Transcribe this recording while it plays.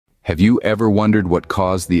Have you ever wondered what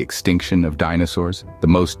caused the extinction of dinosaurs, the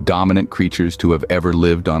most dominant creatures to have ever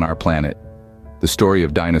lived on our planet? The story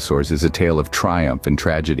of dinosaurs is a tale of triumph and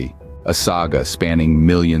tragedy, a saga spanning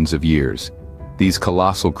millions of years. These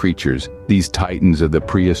colossal creatures, these titans of the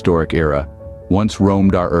prehistoric era, once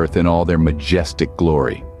roamed our Earth in all their majestic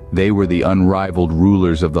glory. They were the unrivaled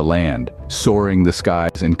rulers of the land, soaring the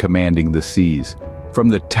skies and commanding the seas. From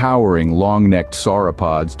the towering, long-necked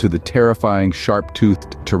sauropods to the terrifying,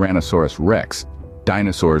 sharp-toothed Tyrannosaurus rex,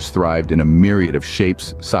 dinosaurs thrived in a myriad of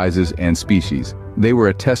shapes, sizes, and species. They were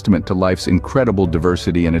a testament to life's incredible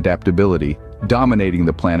diversity and adaptability, dominating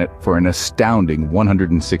the planet for an astounding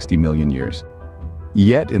 160 million years.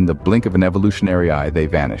 Yet, in the blink of an evolutionary eye, they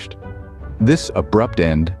vanished. This abrupt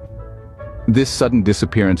end, this sudden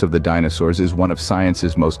disappearance of the dinosaurs is one of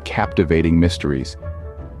science's most captivating mysteries.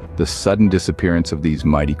 The sudden disappearance of these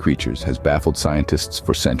mighty creatures has baffled scientists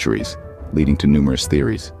for centuries, leading to numerous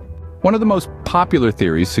theories. One of the most popular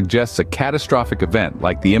theories suggests a catastrophic event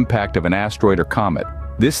like the impact of an asteroid or comet.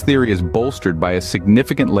 This theory is bolstered by a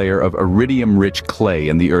significant layer of iridium-rich clay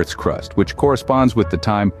in the Earth's crust, which corresponds with the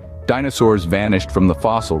time dinosaurs vanished from the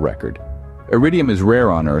fossil record. Iridium is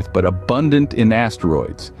rare on Earth but abundant in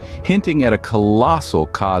asteroids, hinting at a colossal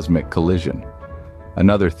cosmic collision.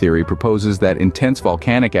 Another theory proposes that intense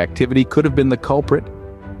volcanic activity could have been the culprit.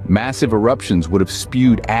 Massive eruptions would have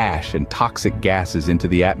spewed ash and toxic gases into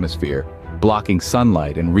the atmosphere, blocking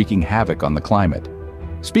sunlight and wreaking havoc on the climate.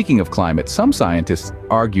 Speaking of climate, some scientists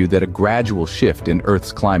argue that a gradual shift in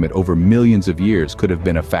Earth's climate over millions of years could have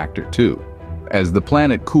been a factor too. As the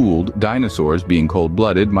planet cooled, dinosaurs, being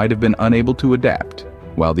cold-blooded, might have been unable to adapt.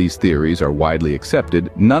 While these theories are widely accepted,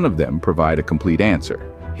 none of them provide a complete answer,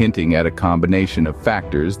 hinting at a combination of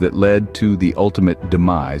factors that led to the ultimate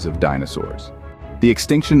demise of dinosaurs. The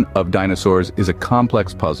extinction of dinosaurs is a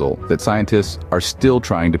complex puzzle that scientists are still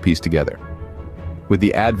trying to piece together. With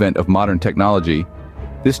the advent of modern technology,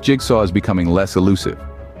 this jigsaw is becoming less elusive.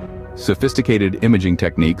 Sophisticated imaging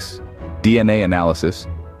techniques, DNA analysis,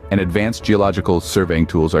 and advanced geological surveying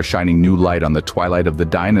tools are shining new light on the twilight of the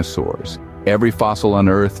dinosaurs. Every fossil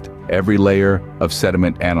unearthed, every layer of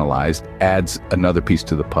sediment analyzed adds another piece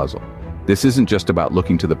to the puzzle. This isn't just about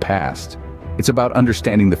looking to the past, it's about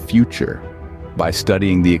understanding the future. By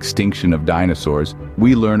studying the extinction of dinosaurs,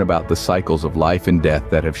 we learn about the cycles of life and death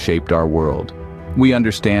that have shaped our world. We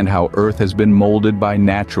understand how Earth has been molded by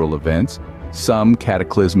natural events, some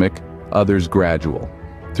cataclysmic, others gradual.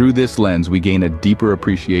 Through this lens, we gain a deeper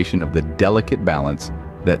appreciation of the delicate balance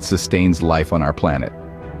that sustains life on our planet.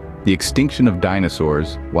 The extinction of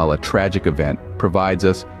dinosaurs, while a tragic event, provides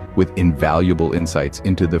us with invaluable insights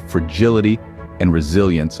into the fragility and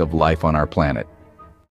resilience of life on our planet.